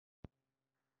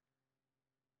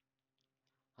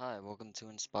Hi, welcome to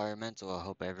Inspire Mental. I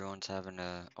hope everyone's having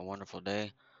a wonderful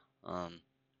day. Um,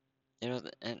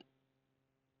 and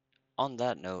on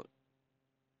that note,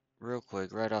 real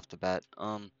quick, right off the bat,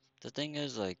 the thing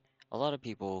is, like, a lot of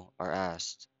people are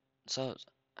asked, so,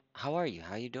 how are you?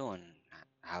 How you doing?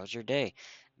 How's your day?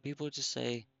 People just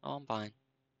say, oh, I'm fine.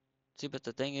 See, but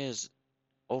the thing is,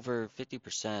 over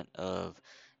 50% of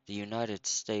the United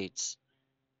States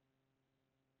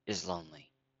is lonely.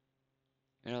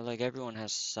 Like everyone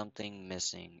has something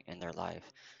missing in their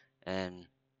life, and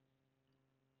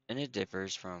and it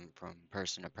differs from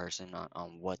person to person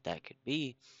on what that could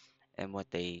be and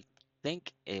what they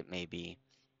think it may be.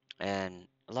 And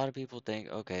a lot of people think,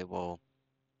 okay, well,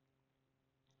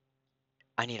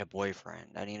 I need a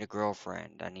boyfriend, I need a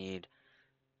girlfriend, I need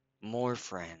more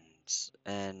friends.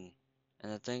 And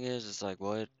the thing is, it's like,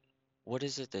 what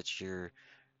is it that you're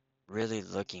really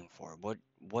looking for?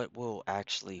 What will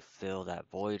actually fill that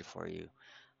void for you?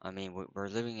 I mean, we're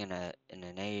living in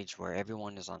an age where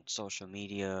everyone is on social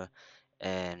media,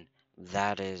 and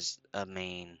that is a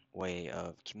main way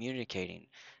of communicating.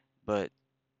 But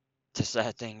the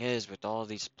sad thing is, with all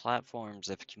these platforms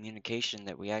of communication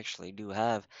that we actually do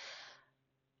have,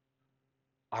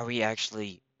 are we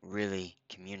actually really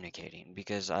communicating?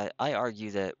 Because I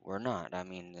argue that we're not. I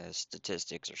mean, the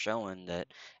statistics are showing that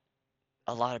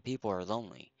a lot of people are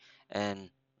lonely, and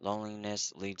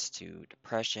loneliness leads to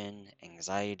depression,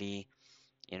 anxiety.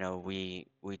 We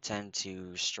tend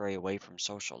to stray away from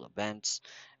social events,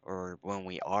 or when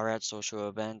we are at social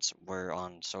events, we're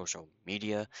on social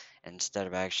media instead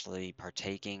of actually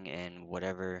partaking in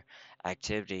whatever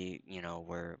activity,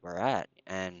 we're at.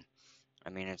 And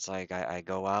I mean, it's like I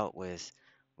go out with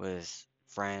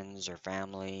friends or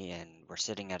family, and we're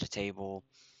sitting at a table,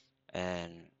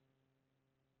 and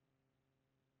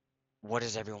what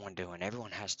is everyone doing?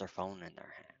 Everyone has their phone in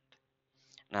their hand.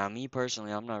 Now, me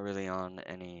personally, I'm not really on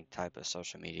any type of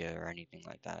social media or anything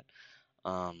like that.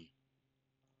 Um,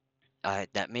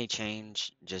 that may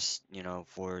change just,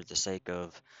 for the sake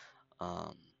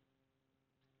um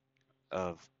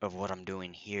of what I'm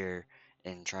doing here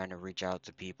and trying to reach out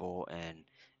to people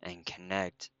and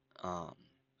connect um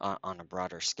on a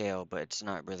broader scale, but it's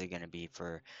not really going to be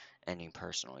for any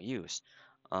personal use.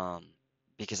 Um,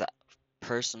 because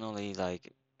personally,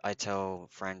 like I tell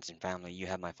friends and family, you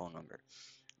have my phone number.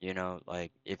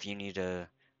 Like if you need to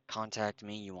contact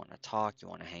me, you want to talk, you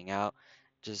want to hang out,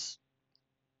 just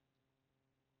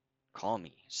call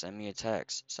me, send me a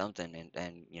text, something,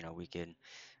 and we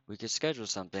could schedule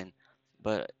something.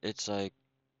 But it's like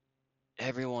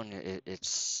everyone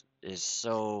it's is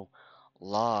so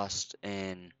lost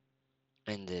in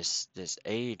this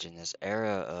age in this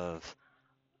era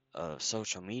of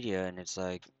social media, and it's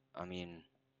like, I mean,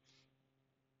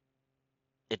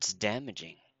 it's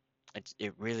damaging.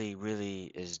 It really really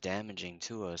is damaging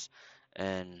to us.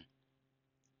 And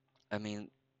I mean,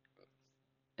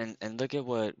 and look at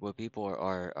what people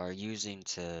are using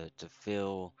to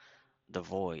fill the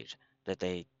void that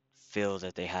they feel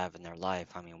that they have in their life.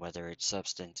 I mean, whether it's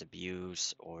substance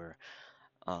abuse or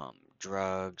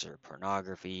drugs or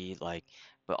pornography, like,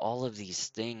 but all of these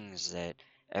things that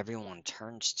everyone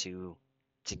turns to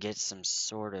get some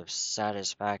sort of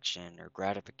satisfaction or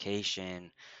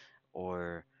gratification,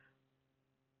 or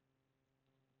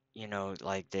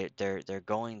like they're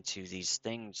going to these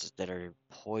things that are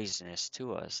poisonous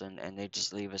to us, and they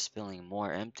just leave us feeling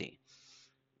more empty.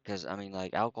 Because I mean,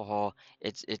 like alcohol,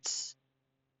 it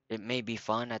may be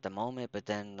fun at the moment, but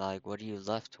then like what are you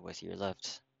left with? You're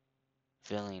left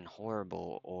feeling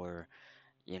horrible, or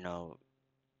you know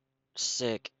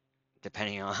sick,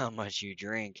 depending on how much you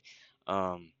drink.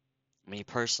 Um, Me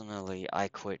personally, I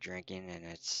quit drinking and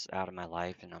it's out of my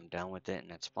life and I'm done with it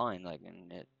and it's fine. Like,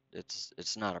 and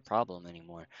it's not a problem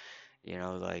anymore.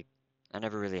 Like I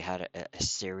never really had a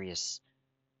serious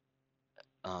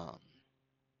um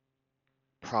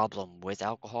problem with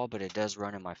alcohol, but it does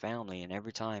run in my family. And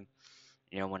every time,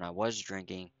 when I was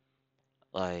drinking,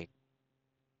 like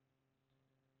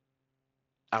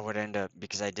I would end up,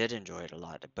 because I did enjoy it a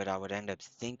lot, but I would end up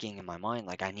thinking in my mind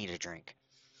like I need a drink.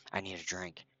 I need a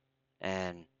drink.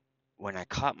 And when I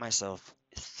caught myself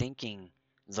thinking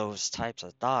those types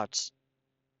of thoughts,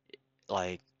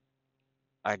 like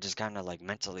I just kind of like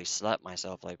mentally slapped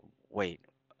myself, like, wait,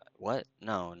 what?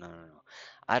 No, no, no, no.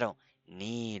 I don't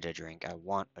need a drink. I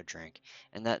want a drink.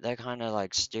 And that kind of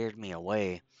like steered me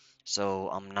away. So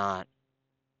I'm not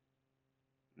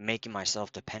making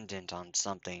myself dependent on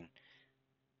something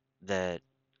that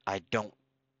I don't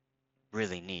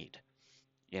really need,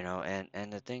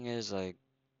 and the thing is, like,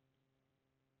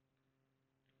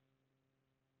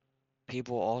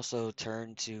 people also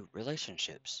turn to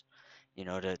relationships.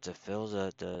 to fill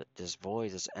the this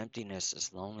void, this emptiness,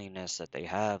 this loneliness that they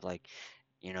have, like,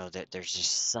 that there's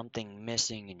just something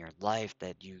missing in your life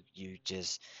that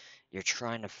you're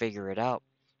trying to figure it out,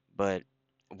 but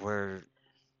we're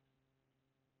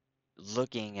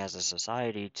looking as a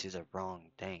society to the wrong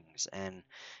things. And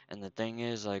the thing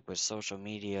is, like, with social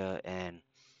media and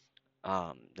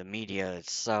the media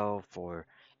itself, or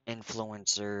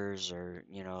influencers, or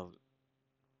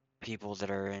people that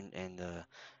are in the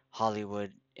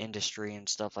Hollywood industry and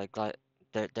stuff like that,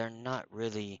 they're not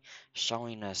really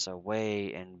showing us a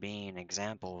way and being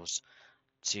examples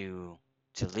to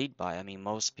lead by. I mean,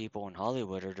 most people in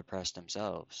Hollywood are depressed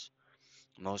themselves.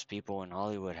 Most people in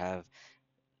Hollywood have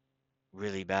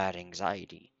really bad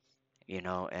anxiety,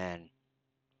 and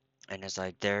it's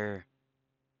like they're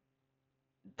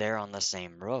on the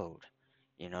same road.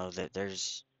 That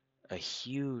there's a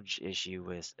huge issue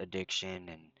with addiction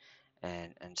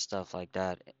and stuff like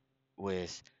that,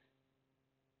 with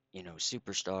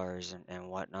superstars and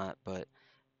whatnot. But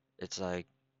it's like,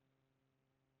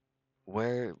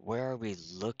 where are we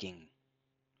looking?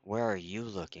 Where are you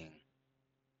looking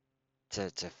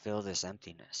to fill this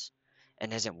emptiness?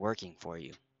 And isn't working for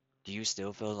you? Do you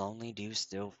still feel lonely? Do you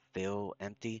still feel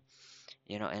empty?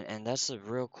 And that's the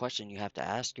real question you have to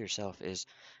ask yourself is,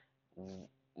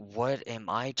 what am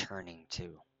I turning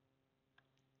to?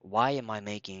 Why am I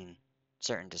making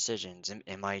certain decisions?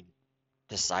 Am I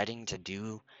deciding to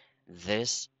do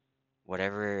this,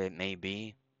 whatever it may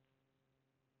be,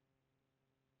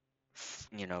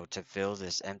 to fill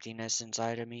this emptiness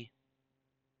inside of me?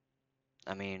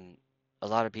 I mean, a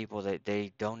lot of people, that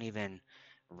they don't even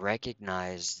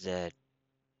recognize that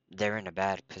they're in a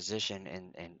bad position,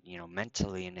 and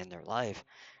mentally and in their life,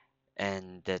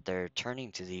 and that they're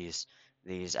turning to these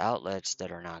outlets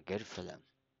that are not good for them.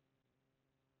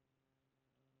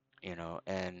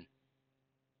 And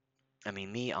I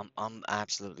mean, me, I'm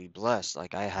absolutely blessed.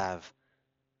 Like, I have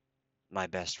my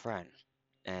best friend,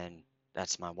 and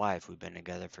that's my wife. We've been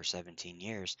together for 17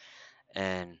 years,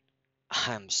 and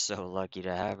I'm so lucky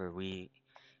to have her. We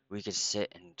could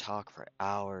sit and talk for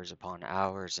hours upon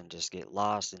hours and just get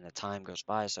lost, and the time goes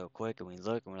by so quick, and we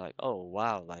look and we're like, oh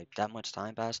wow, like that much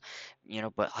time passed.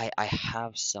 But I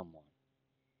have someone,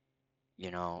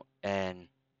 and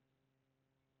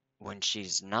when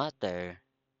she's not there,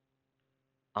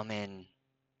 I'm in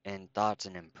thoughts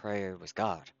and in prayer with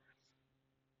God,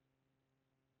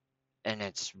 and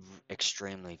it's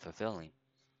extremely fulfilling.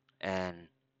 And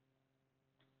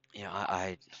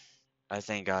I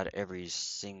thank God every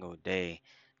single day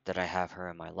that I have her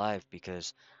in my life,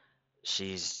 because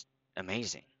she's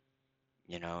amazing,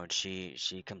 and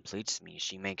she completes me.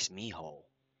 She makes me whole,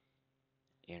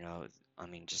 you know. I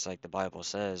mean, just like the Bible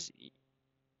says,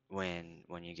 when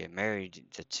you get married,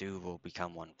 the two will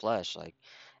become one flesh, like,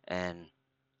 and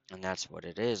and that's what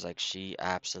it is. Like, she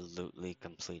absolutely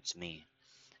completes me,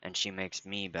 and she makes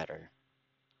me better,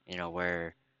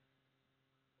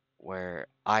 where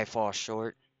I fall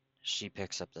short, she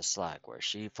picks up the slack. Where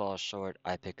she falls short,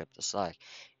 I pick up the slack.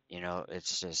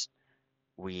 It's just,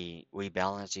 we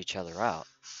balance each other out,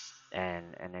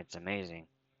 and it's amazing.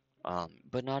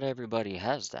 But not everybody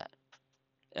has that.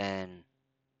 And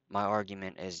my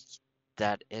argument is,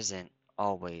 that isn't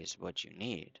always what you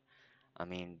need. I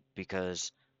mean,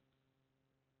 because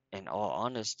in all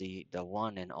honesty, the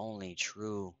one and only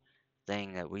true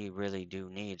thing that we really do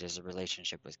need is a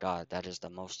relationship with God. That is the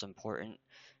most important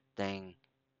thing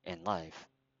in life,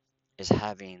 is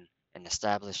having and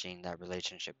establishing that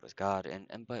relationship with God.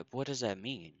 And but what does that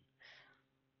mean?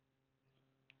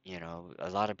 A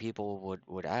lot of people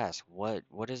would ask, what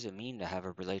does it mean to have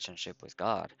a relationship with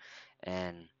God?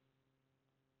 And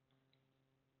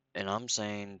and I'm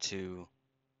saying, to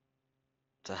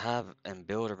have and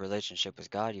build a relationship with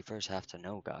God, you first have to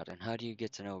know God. And how do you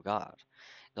get to know God?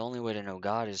 The only way to know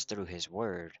God is through His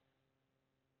Word,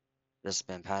 that's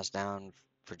been passed down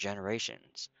for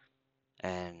generations.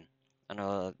 And I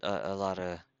know a lot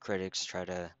of critics try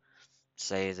to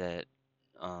say that,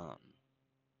 um,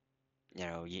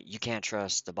 you can't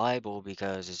trust the Bible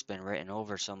because it's been written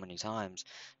over so many times.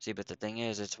 See, but the thing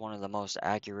is, it's one of the most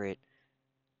accurate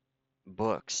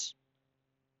books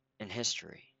in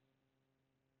history,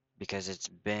 because it's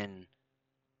been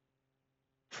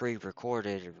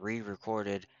pre-recorded,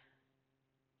 re-recorded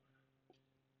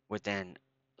within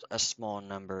a small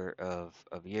number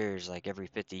of years. Like, every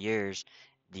 50 years,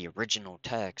 the original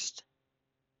text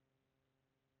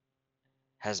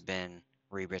has been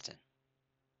rewritten,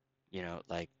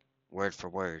 like, word for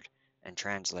word, and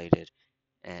translated.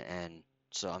 And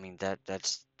so, I mean,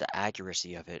 that's the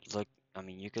accuracy of it. Look, I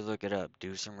mean, you could look it up,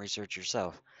 do some research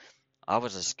yourself. I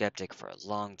was a skeptic for a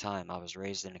long time. I was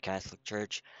raised in a Catholic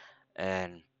church,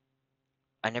 and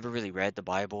I never really read the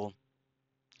Bible.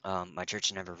 My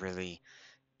church never really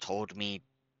told me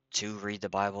to read the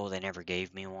Bible. They never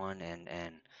gave me one,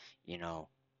 and you know,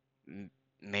 m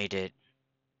made it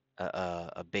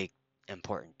a big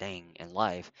important thing in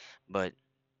life. But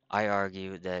I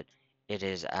argue that it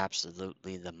is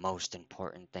absolutely the most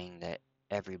important thing that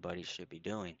everybody should be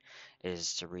doing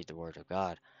is to read the Word of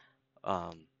God.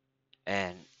 Um,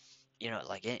 and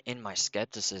like in my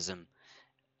skepticism,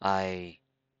 I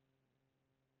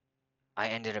I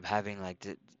ended up having like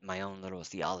my own little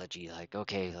theology. Like,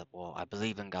 okay, like, well, I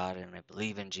believe in God and I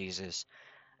believe in Jesus,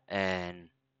 and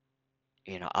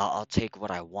I'll take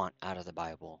what I want out of the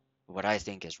Bible, what I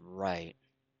think is right,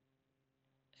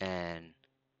 and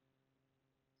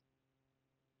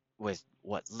with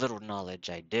what little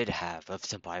knowledge I did have of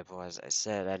the Bible, as I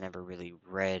said, I never really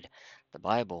read the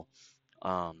Bible.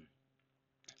 Um,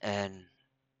 and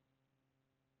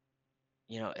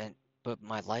and but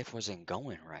my life wasn't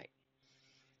going right,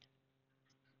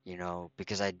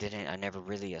 because I never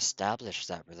really established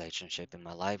that relationship, and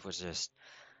my life was just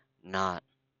not,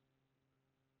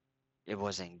 it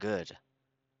wasn't good.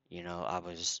 I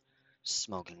was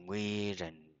smoking weed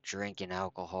and drinking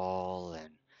alcohol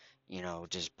and,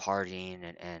 just partying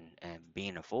and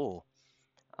being a fool.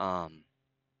 Um,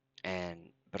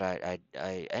 but I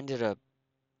ended up,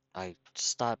 I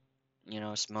stopped,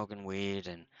 smoking weed,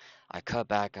 and I cut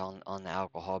back on the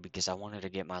alcohol because I wanted to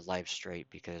get my life straight,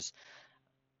 because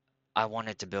I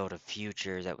wanted to build a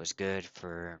future that was good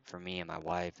for me and my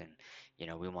wife, and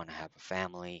we want to have a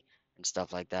family and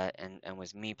stuff like that. And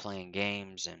with me playing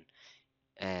games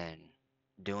and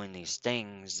doing these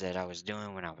things that I was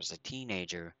doing when I was a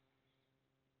teenager,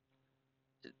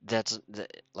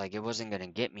 like, it wasn't gonna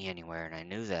get me anywhere, and I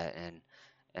knew that.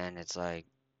 And it's like,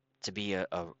 to be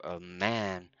a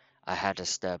man, I had to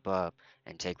step up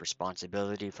and take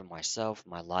responsibility for myself,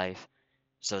 my life,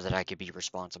 so that I could be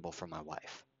responsible for my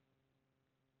wife.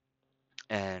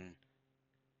 And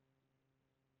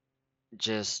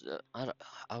just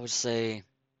I would say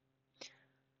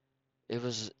it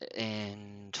was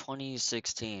in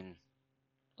 2016,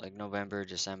 like November,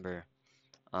 December.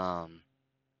 Um,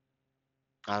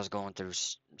 I was going through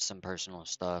some personal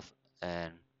stuff,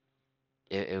 and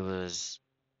it was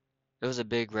a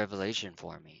big revelation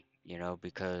for me,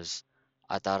 because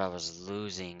I thought I was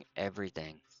losing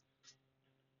everything,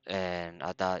 and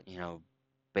I thought,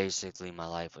 basically my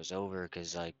life was over,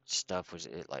 because like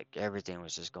like everything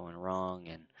was just going wrong.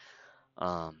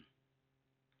 Um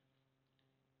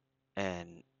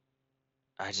and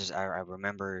I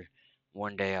remember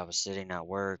one day I was sitting at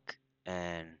work,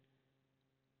 and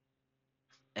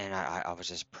I was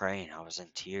just praying. I was in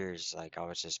tears, like I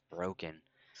was just broken,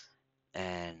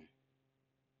 and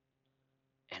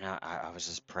I was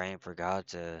just praying for God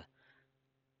to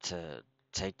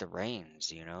take the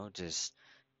reins,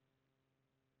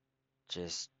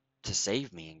 just to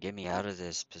save me and get me out of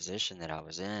this position that I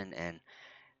was in.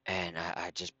 And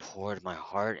I just poured my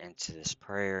heart into this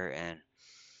prayer. And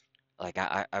like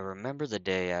I remember the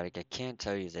day. I can't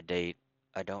tell you the date.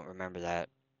 I don't remember that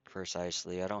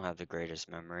precisely. I don't have the greatest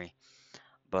memory.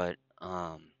 But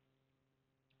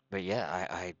yeah,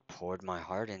 I poured my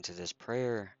heart into this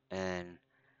prayer, and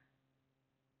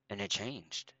it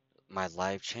changed. My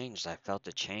life changed. I felt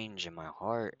the change in my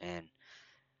heart, and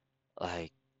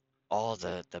like all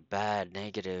the bad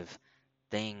negative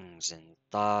things and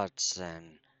thoughts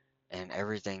and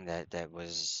everything that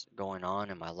was going on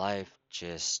in my life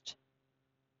just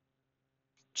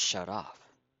shut off.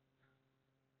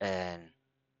 And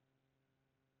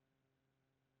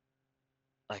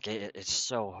like it's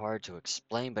so hard to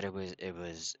explain, but it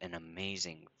was an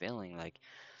amazing feeling. Like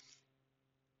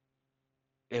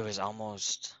it was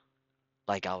almost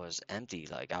like I was empty,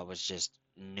 like I was just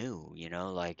new,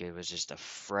 like it was just a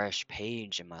fresh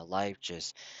page in my life,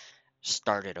 just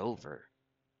started over.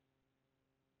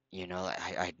 Like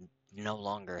I no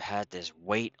longer had this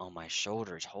weight on my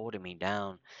shoulders holding me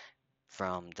down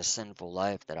from the sinful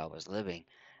life that I was living.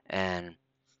 And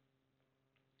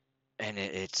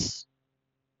it's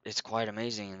quite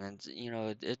amazing. And then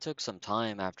it took some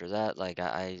time after that. Like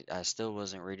I still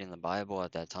wasn't reading the Bible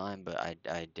at that time, but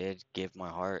I did give my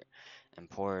heart and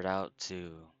pour it out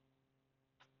to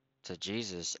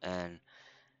Jesus, and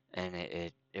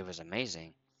it was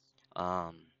amazing.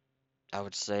 Um, I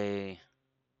would say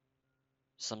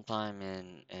sometime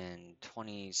in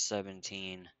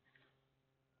 2017,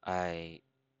 I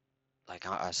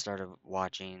I started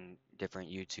watching different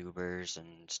YouTubers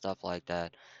and stuff like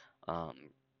that, um,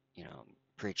 you know,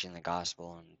 preaching the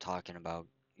gospel and talking about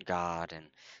God and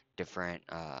different.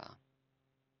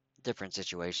 different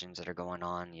situations that are going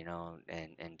on,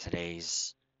 in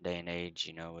today's day and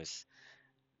age,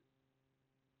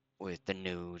 with the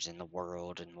news and the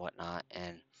world and whatnot,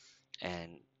 and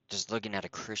just looking at a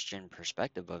Christian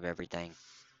perspective of everything.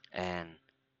 And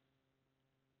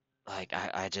like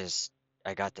I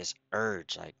got this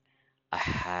urge, like I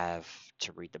have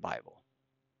to read the Bible.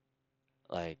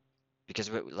 Like because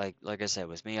like I said,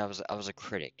 with me, I was a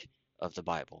critic of the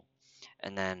Bible.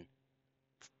 And then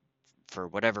for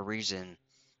whatever reason,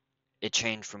 it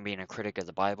changed from being a critic of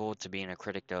the Bible to being a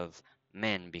critic of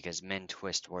men because men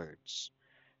twist words.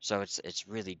 So it's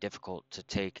really difficult to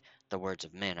take the words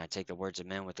of men. I take the words of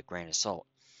men with a grain of salt.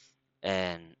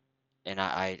 And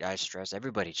I stress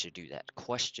everybody should do that.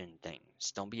 Question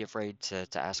things. Don't be afraid to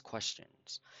ask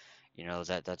questions.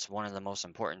 That's one of the most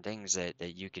important things that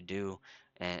you could do,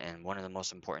 and one of the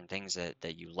most important things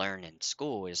that you learn in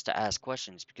school is to ask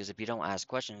questions, because if you don't ask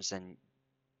questions, then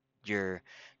your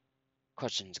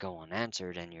questions go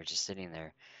unanswered and you're just sitting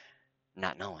there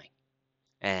not knowing.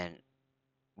 And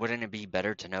wouldn't it be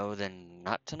better to know than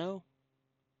not to know?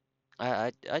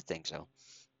 I think so.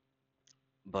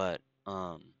 But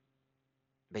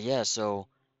but yeah, so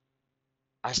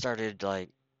I started like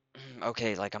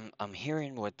okay, like I'm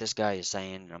hearing what this guy is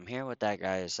saying, I'm hearing what that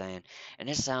guy is saying, and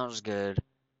it sounds good,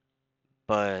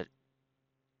 but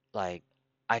like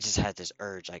I just had this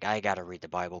urge, like I gotta read the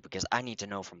Bible because I need to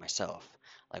know for myself.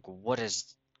 Like what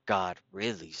does God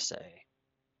really say,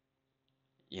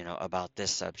 about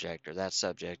this subject or that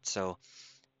subject? So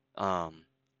um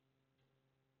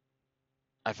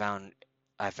I found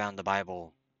I found the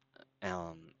Bible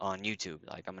on YouTube.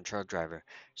 Like I'm a truck driver,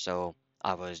 so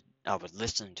I would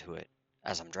listen to it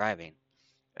as I'm driving,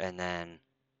 and then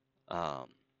um,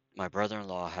 my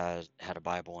brother-in-law had a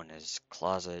Bible in his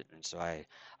closet, and so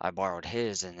I borrowed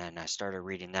his, and then I started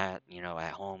reading that,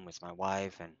 at home with my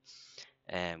wife,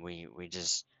 and we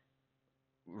just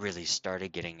really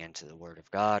started getting into the Word of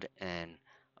God, and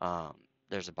um,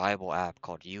 there's a Bible app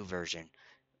called YouVersion,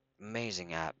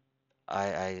 amazing app.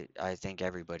 I think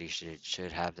everybody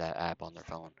should have that app on their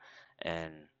phone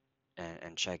and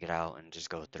and check it out and just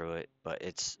go through it. But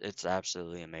it's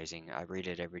absolutely amazing. I read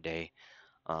it every day.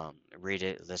 Read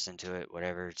it, listen to it,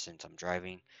 whatever, since I'm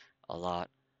driving a lot.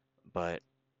 But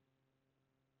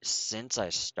since I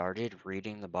started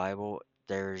reading the Bible,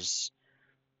 there's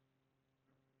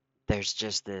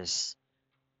just this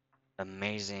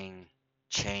amazing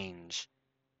change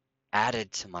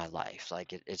added to my life.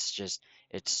 Like it's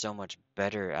so much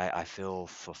better. I feel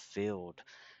fulfilled,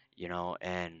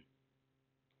 and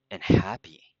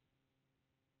happy.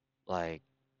 Like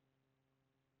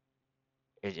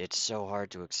it's so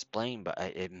hard to explain, but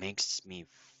it makes me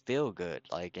feel good.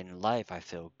 Like in life, I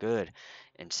feel good.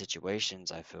 In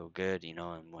situations, I feel good.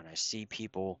 And when I see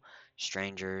people,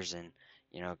 strangers, and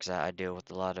because I deal with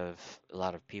a lot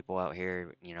of people out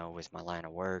here, with my line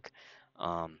of work,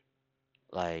 um,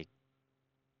 like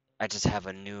I just have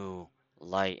a new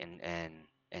light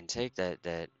and take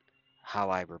that how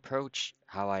I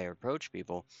approach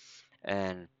people,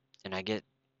 and I get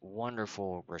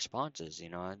wonderful responses.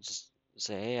 I just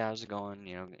say, "Hey, how's it going?"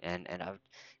 And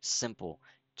simple,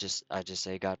 I just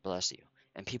say, "God bless you,"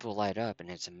 and people light up, and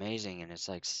it's amazing, and it's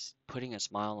like putting a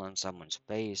smile on someone's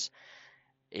face.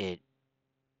 It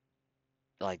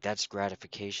like that's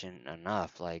gratification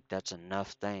enough. Like that's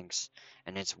enough thanks,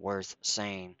 and it's worth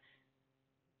saying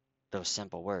those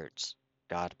simple words.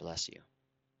 God bless you.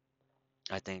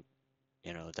 I think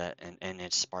that, and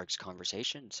it sparks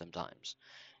conversation sometimes.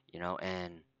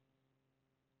 And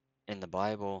in the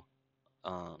Bible,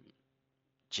 um,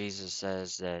 Jesus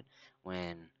says that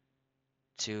when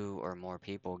two or more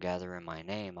people gather in my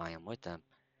name, I am with them.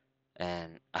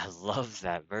 And I love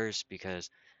that verse because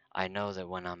I know that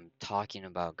when I'm talking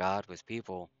about God with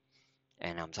people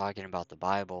and I'm talking about the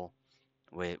Bible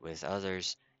with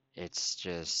others, it's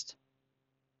just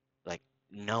like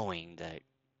knowing that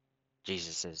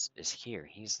Jesus is here.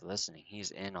 He's listening.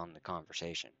 He's in on the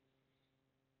conversation.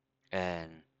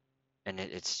 And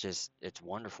it's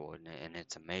wonderful, and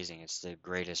it's amazing. It's the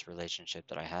greatest relationship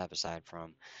that I have aside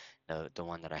from the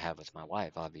one that I have with my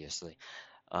wife, obviously.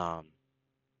 Um,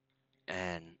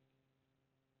 and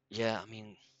yeah, I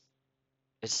mean,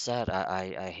 it's sad.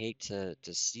 I hate to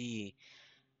see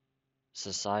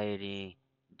society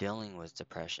dealing with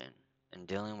depression and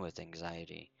dealing with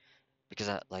anxiety because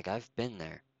I've been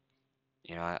there.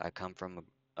 I come from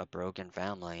a broken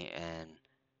family,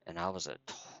 and I was a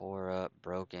tore up,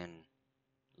 broken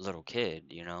little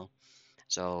kid.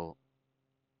 So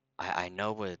I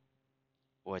know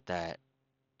what that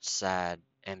sad,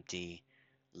 empty,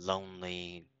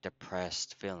 lonely,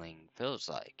 depressed feeling feels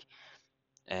like.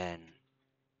 And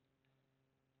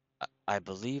I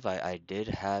believe I did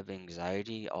have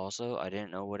anxiety also. I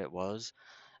didn't know what it was.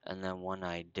 And then when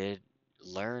I did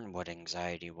learn what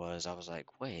anxiety was, I was like,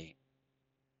 wait,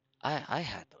 I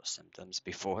had those symptoms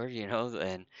before,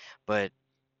 and but,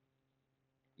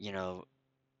 you know,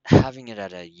 having it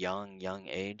at a young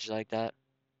age like that,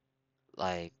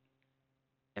 like,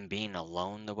 and being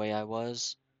alone the way I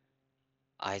was,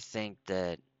 I think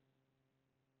that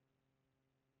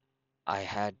I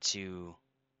had to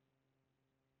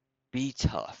be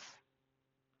tough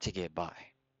to get by,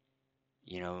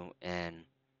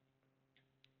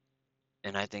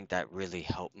 and I think that really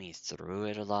helped me through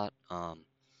it a lot.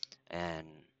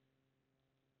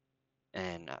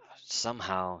 And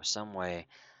somehow, some way,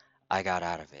 I got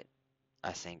out of it.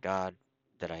 I thank God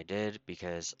that I did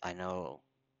because I know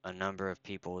a number of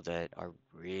people that are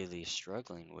really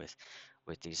struggling with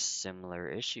these similar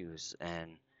issues,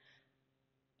 and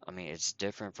I mean it's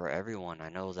different for everyone. I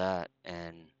know that,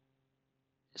 and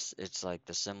it's like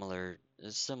it's similar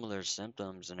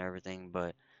symptoms and everything,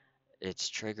 but it's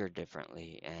triggered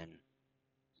differently, and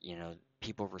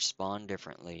people respond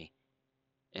differently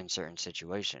in certain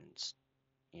situations,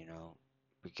 you know,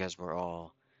 because we're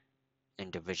all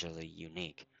individually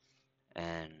unique.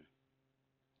 And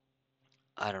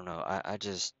I don't know,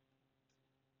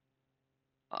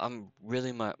 I'm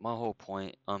really my whole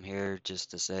point, I'm here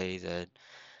just to say that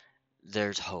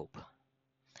there's hope,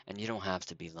 and you don't have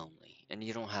to be lonely, and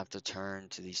you don't have to turn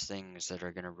to these things that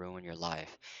are going to ruin your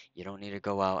life. You don't need to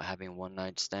go out having one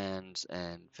night stands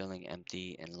and feeling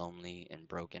empty and lonely and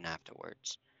broken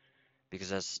afterwards, because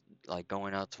that's like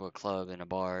going out to a club and a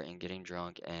bar and getting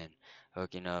drunk and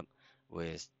hooking up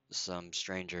with some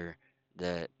stranger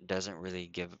that doesn't really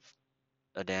give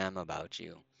a damn about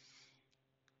you.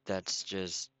 That's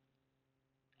just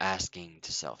asking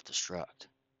to self-destruct.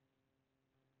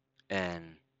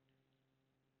 And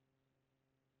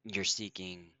you're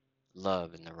seeking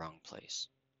love in the wrong place.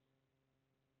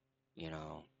 You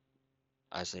know,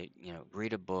 I say,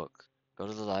 read a book, go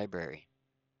to the library.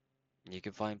 You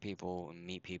can find people and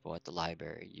meet people at the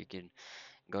library. You can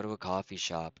go to a coffee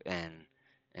shop and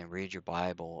read your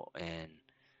Bible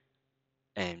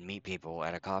and meet people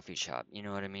at a coffee shop. You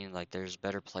know what I mean? Like there's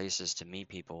better places to meet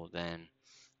people than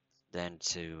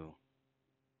to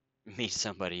meet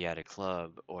somebody at a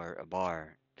club or a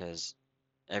bar, because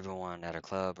everyone at a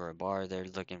club or a bar, they're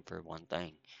looking for one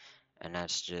thing, and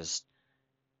that's just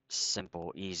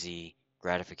simple, easy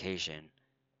gratification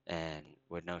and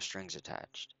with no strings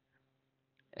attached.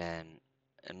 And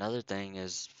another thing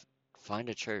is find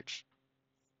a church,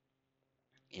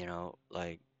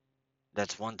 like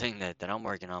that's one thing that I'm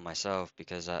working on myself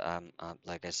because I'm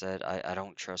like I said, I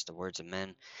don't trust the words of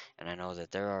men, and I know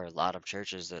that there are a lot of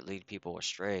churches that lead people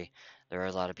astray. There are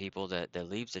a lot of people that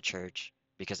leave the church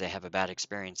because they have a bad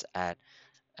experience at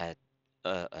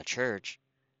a church,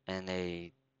 and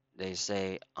they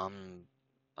say I'm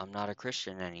not a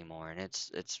Christian anymore, and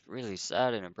it's really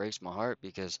sad and it breaks my heart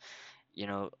because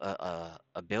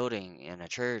a building in a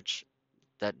church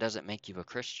that doesn't make you a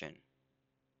Christian.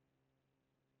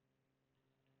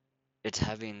 It's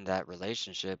having that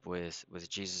relationship with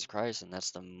Jesus Christ, and that's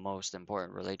the most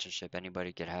important relationship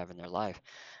anybody could have in their life.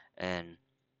 And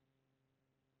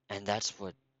that's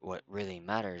what really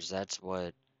matters. That's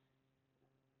what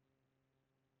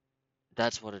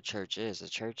a church is. A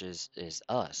church is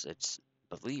us. It's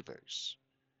believers.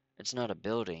 It's not a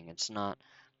building. It's not,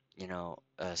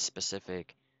 a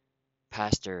specific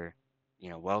pastor,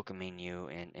 welcoming you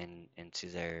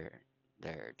into their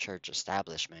church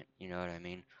establishment. You know what I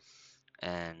mean?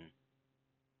 And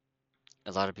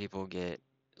a lot of people get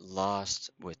lost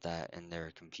with that and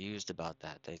they're confused about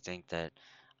that. They think that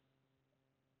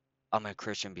I'm a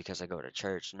Christian because I go to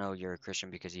church. No, you're a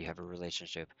Christian because you have a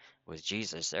relationship with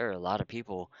Jesus. There are a lot of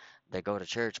people that go to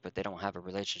church, but they don't have a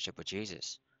relationship with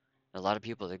Jesus. A lot of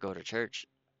people that go to church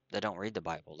that don't read the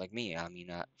Bible, like me. I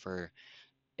mean, for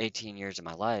 18 years of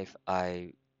my life,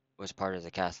 I was part of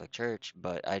the Catholic Church,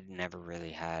 but I'd never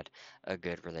really had a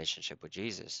good relationship with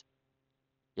Jesus.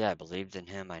 Yeah, I believed in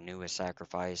him. I knew his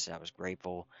sacrifice. I was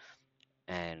grateful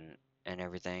and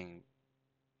everything,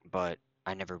 but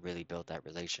I never really built that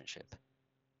relationship.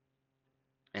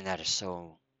 And that is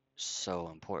so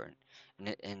important.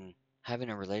 And having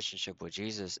a relationship with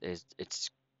Jesus it's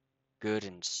good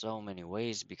in so many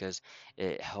ways because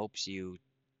it helps you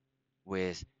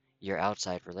with your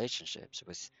outside relationships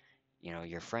with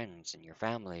your friends and your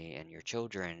family and your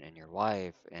children and your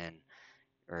wife and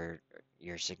or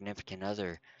your significant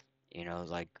other,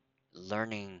 like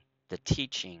learning the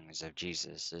teachings of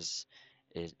Jesus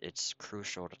it's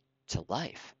crucial to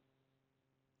life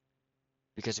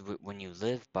because when you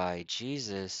live by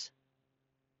Jesus,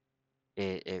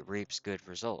 it reaps good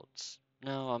results.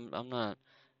 No, I'm not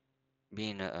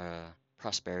being a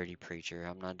prosperity preacher.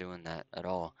 I'm not doing that at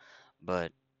all.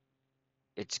 But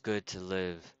it's good to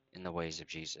live in the ways of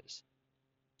Jesus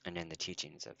and in the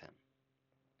teachings of him.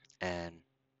 And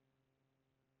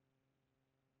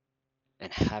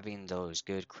having those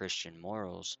good Christian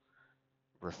morals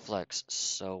reflects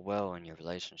so well in your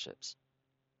relationships.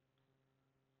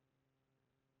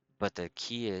 But the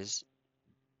key is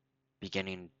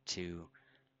beginning to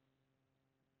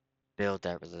build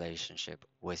that relationship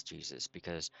with Jesus,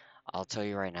 because I'll tell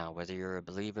you right now, whether you're a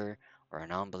believer or a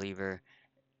non-believer,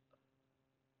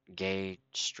 gay,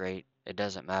 straight, it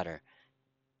doesn't matter.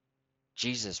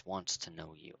 Jesus wants to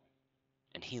know you,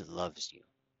 and he loves you,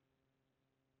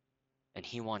 and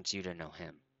he wants you to know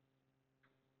him.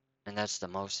 And that's the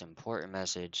most important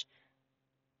message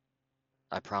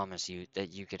I promise you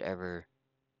that you could ever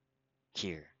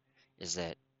hear, is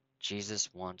that Jesus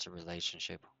wants a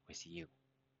relationship with you.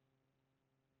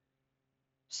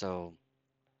 So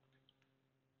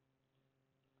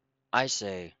I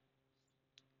say,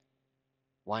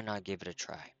 why not give it a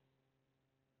try?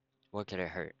 What could it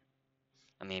hurt?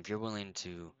 I mean, if you're willing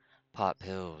to pop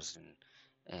pills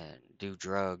and do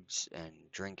drugs and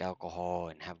drink alcohol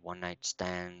and have one night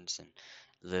stands and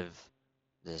live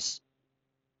this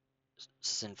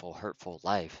sinful, hurtful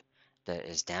life that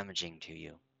is damaging to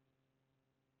you,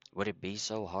 would it be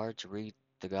so hard to read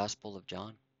the Gospel of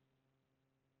John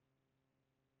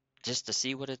just to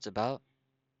see what it's about?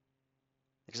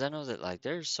 Because I know that like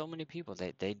there's so many people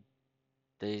that they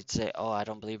say, "Oh, I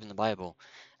don't believe in the Bible."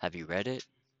 Have you read it?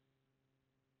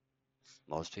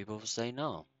 Most people will say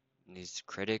no. These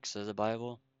critics of the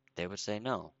Bible, they would say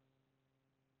no.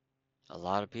 A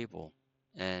lot of people.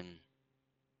 And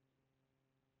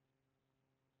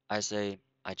I say,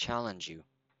 I challenge you,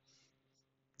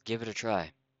 give it a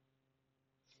try.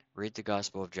 Read the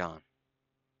Gospel of John.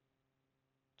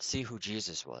 See who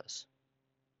Jesus was.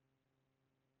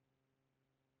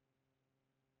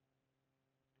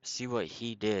 See what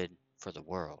he did for the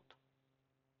world,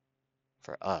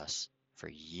 for us, for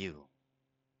you.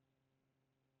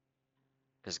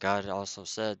 Because God also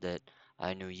said that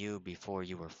I knew you before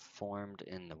you were formed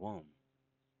in the womb.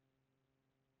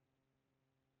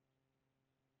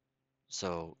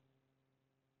 So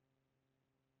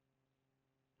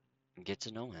get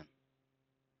to know him.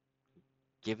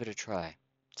 Give it a try.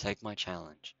 Take my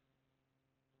challenge.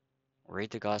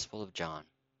 Read the Gospel of John.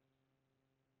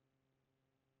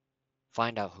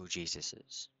 Find out who Jesus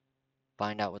is.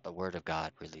 Find out what the Word of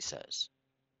God really says.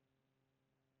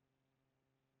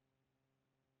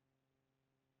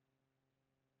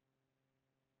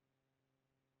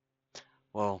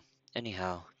 Well,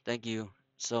 anyhow, thank you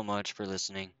so much for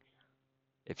listening.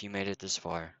 If you made it this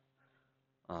far,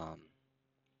 um,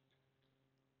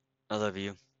 I love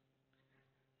you.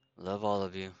 Love all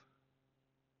of you.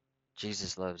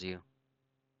 Jesus loves you.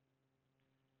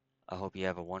 I hope you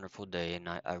have a wonderful day, and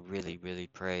I really, really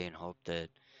pray and hope that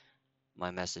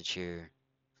my message here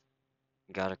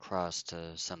got across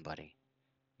to somebody,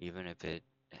 even if it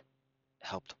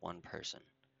helped one person.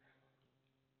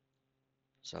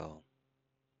 So,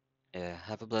 yeah,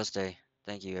 have a blessed day.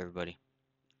 Thank you, everybody.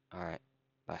 All right,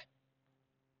 bye.